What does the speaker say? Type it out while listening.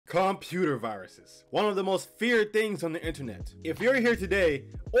Computer viruses, one of the most feared things on the internet. If you're here today,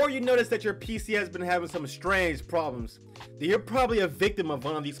 or you notice that your PC has been having some strange problems, then you're probably a victim of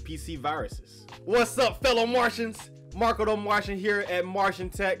one of these PC viruses. What's up, fellow Martians? Marco the Martian here at Martian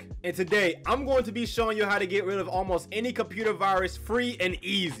Tech, and today I'm going to be showing you how to get rid of almost any computer virus free and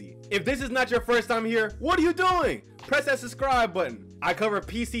easy. If this is not your first time here, what are you doing? Press that subscribe button. I cover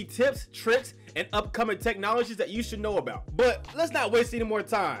PC tips, tricks, and upcoming technologies that you should know about. But let's not waste any more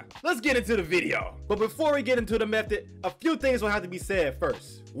time. Let's get into the video. But before we get into the method, a few things will have to be said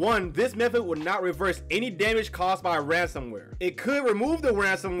first. One, this method will not reverse any damage caused by ransomware. It could remove the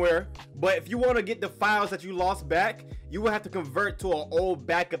ransomware, but if you want to get the files that you lost back, you will have to convert to an old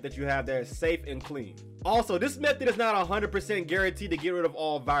backup that you have that is safe and clean. Also, this method is not 100% guaranteed to get rid of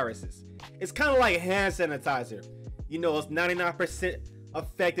all viruses. It's kind of like hand sanitizer. You know, it's 99%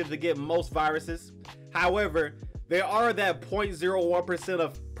 effective to get most viruses. However, there are that 0.01%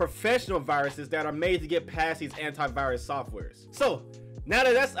 of professional viruses that are made to get past these antivirus softwares. So now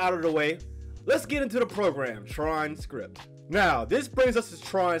that that's out of the way, let's get into the program, Tron Script. Now, this brings us to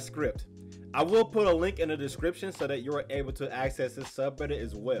Tron Script. I will put a link in the description so that you're able to access this subreddit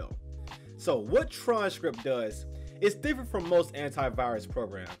as well. So what Tron Script does is different from most antivirus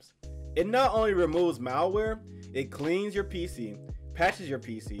programs. It not only removes malware, it cleans your PC, patches your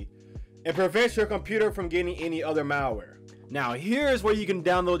PC, and prevents your computer from getting any other malware. Now here's where you can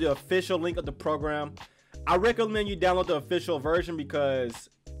download the official link of the program. I recommend you download the official version because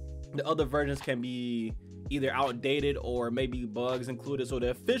the other versions can be either outdated or maybe bugs included, so the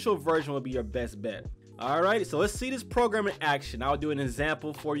official version will be your best bet. Alright, so let's see this program in action. I'll do an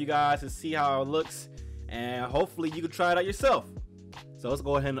example for you guys to see how it looks, and hopefully you can try it out yourself. So let's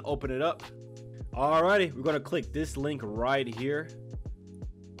go ahead and open it up. Alrighty, we're gonna click this link right here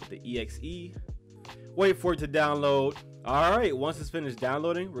with the exe. Wait for it to download. Alright, once it's finished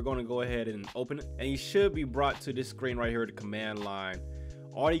downloading, we're gonna go ahead and open it, and you should be brought to this screen right here, the command line.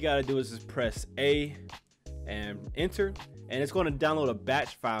 All you gotta do is just press A and enter, and it's going to download a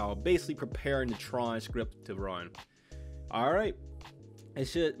batch file, basically preparing the Tron script to run. Alright, it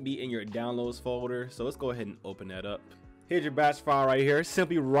should be in your downloads folder, so let's go ahead and open that up. Here's your batch file right here.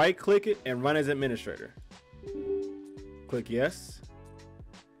 Simply right click it and run as administrator. Click yes.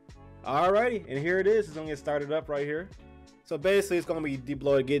 Alrighty, and here it is. It's gonna get started up right here. So basically it's gonna be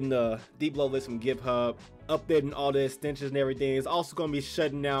getting the deep-load list from GitHub, updating all the extensions and everything. It's also gonna be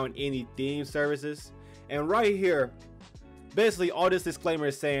shutting down any theme services. And right here, basically all this disclaimer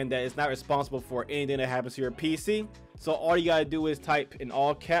is saying that it's not responsible for anything that happens to your PC. So all you gotta do is type in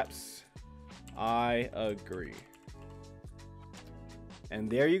all caps, I agree. And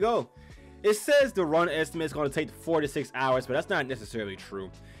there you go. It says the run estimate is going to take 4 to 6 hours, but that's not necessarily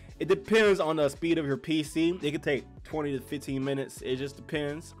true. It depends on the speed of your PC. It could take 20 to 15 minutes. It just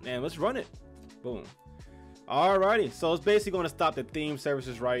depends. And let's run it. Boom. Alrighty. So it's basically going to stop the theme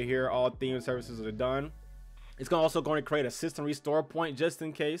services right here. All theme services are done. It's also going to create a system restore point just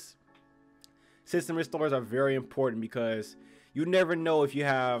in case. System restores are very important because you never know if you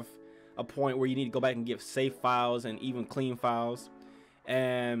have a point where you need to go back and get safe files and even clean files.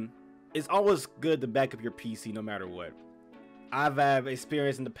 And it's always good to back up your PC no matter what. I've had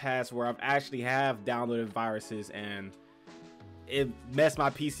experience in the past where I've actually have downloaded viruses and it messed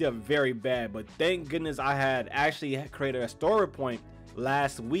my PC up very bad, but thank goodness I had actually created a storage point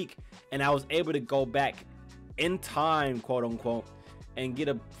last week and I was able to go back in time, quote unquote, and get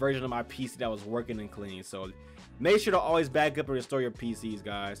a version of my PC that was working and clean. So make sure to always back up and restore your PCs,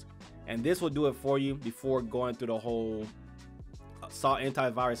 guys, and this will do it for you before going through the whole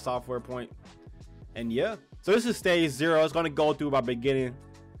antivirus software point. And yeah, so this is stage 0. It's going to go through by beginning,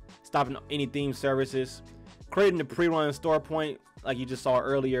 stopping any theme services, creating the pre-run store point like you just saw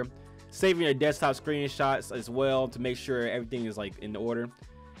earlier, saving your desktop screenshots as well to make sure everything is like in order,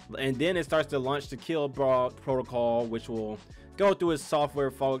 and then it starts to launch the kill protocol, which will go through its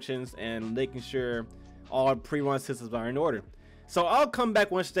software functions and making sure all pre-run systems are in order. So I'll come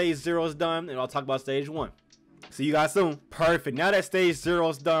back when stage 0 is done and I'll talk about stage 1. See you guys soon. Perfect. Now that stage 0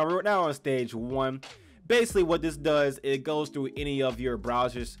 is done, we're now on stage 1. Basically what this does, it goes through any of your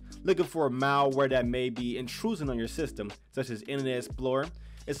browsers looking for malware that may be intruding on your system, such as Internet Explorer.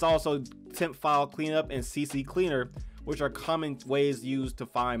 It's also temp file cleanup and CC cleaner, which are common ways used to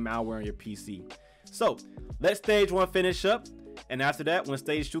find malware on your PC. So let stage 1 finish up, and after that, when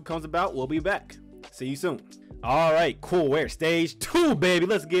stage 2 comes about, we'll be back. See you soon. Alright, cool. We're stage 2, baby.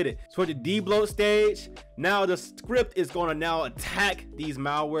 Let's get it. So at the debloat stage, now the script is going to now attack these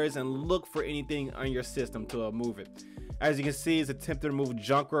malwares and look for anything on your system to remove it. As you can see, it's attempting to remove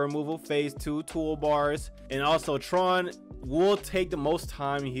junk removal, phase 2 toolbars, and also Tron will take the most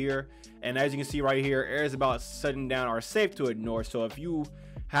time here, and as you can see right here, it is about shutting down our safe to ignore. So if you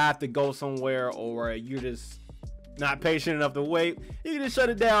have to go somewhere or you're just not patient enough to wait, you can just shut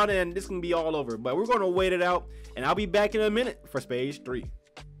it down and this can be all over. But we're going to wait it out, and I'll be back in a minute for stage 3.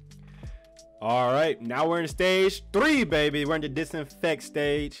 All right, now we're in stage 3, baby. We're in the disinfect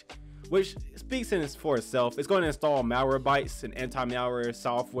stage, which speaks for itself. It's going to install Malware and anti-malware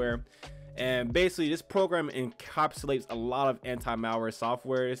software. And basically this program encapsulates a lot of anti-malware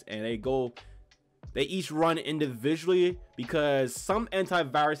softwares, and they each run individually because some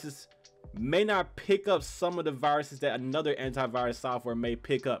antiviruses may not pick up some of the viruses that another antivirus software may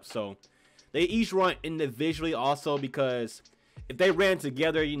pick up. So they each run individually also because if they ran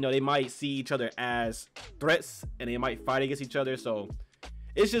together, you know, they might see each other as threats and they might fight against each other. So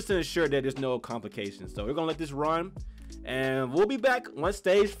it's just to ensure that there's no complications. So we're gonna let this run, and we'll be back once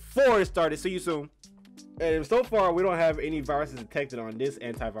stage 4 is started. See you soon. And so far, we don't have any viruses detected on this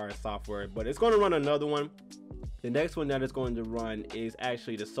antivirus software, but it's going to run another one. The next one that it's going to run is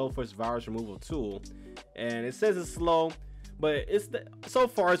actually the Sophos virus removal tool, and it says it's slow, but so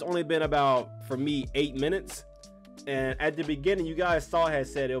far it's only been about, for me, 8 minutes. And at the beginning, you guys saw it had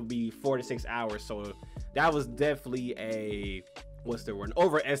said it would be 4 to 6 hours, so that was definitely a an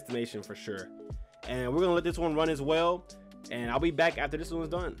overestimation for sure. And we're gonna let this one run as well, and I'll be back after this one's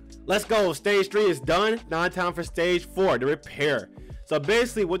done. Let's go. Stage 3 is done. Now time for stage 4, the repair. So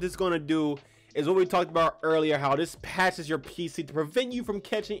basically what this is going to do is what we talked about earlier, how this patches your PC to prevent you from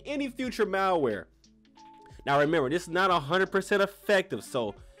catching any future malware. Now remember, this is not 100% effective,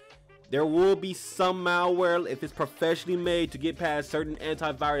 so there will be some malware, if it's professionally made, to get past certain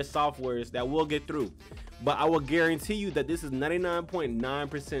antivirus softwares that will get through. But I will guarantee you that this is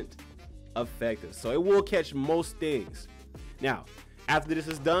 99.9% effective, so it will catch most things. Now after this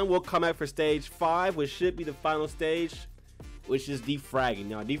is done, we'll come back for stage 5, which should be the final stage, which is defragging.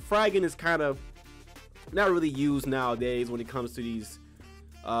 Now defragging is kind of not really used nowadays when it comes to these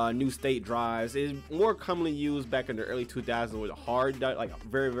new state drives. It's more commonly used back in the early 2000s with a hard, like a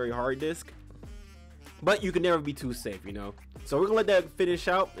very hard disk, but you can never be too safe, you know. So we're gonna let that finish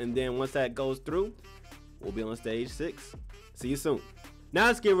out, and then once that goes through, we'll be on stage 6. See you soon. Now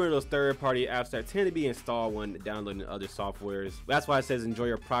let's get rid of those third-party apps that tend to be installed when downloading other softwares. That's why it says enjoy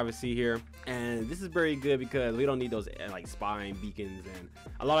your privacy here. And this is very good because we don't need those like spying beacons. And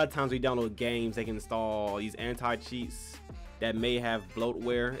a lot of times we download games, they can install these anti-cheats that may have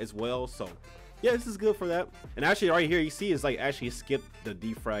bloatware as well. So yeah, this is good for that. And actually right here you see it's like actually skipped the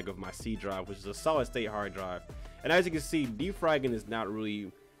defrag of my C drive, which is a solid state hard drive. And as you can see, defragging is not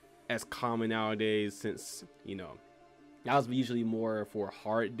really as common nowadays, since, you know, that was usually more for a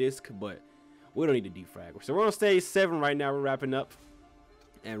hard disk, but we don't need to defrag. So we're on stage 7 right now. We're wrapping up,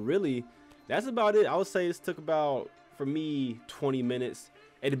 and really that's about it. I would say this took about, for me, 20 minutes.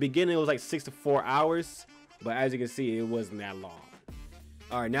 At the beginning it was like 6 to 4 hours, but as you can see, it wasn't that long.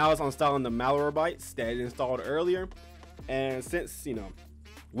 All right, now it's installing the Malware that it installed earlier, and since, you know,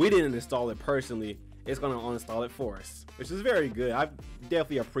 we didn't install it personally, it's going to uninstall it for us, which is very good. I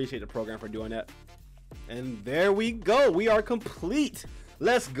definitely appreciate the program for doing that. And there we go. We are complete.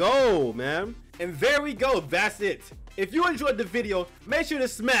 Let's go, man. And there we go. That's it. If you enjoyed the video, make sure to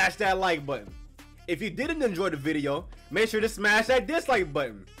smash that like button. If you didn't enjoy the video, make sure to smash that dislike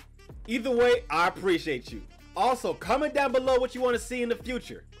button. Either way, I appreciate you. Also, comment down below what you want to see in the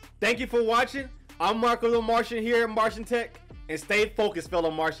future. Thank you for watching. I'm Marco the Martian here at Martian Tech, and stay focused,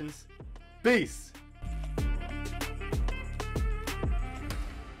 fellow Martians. Peace.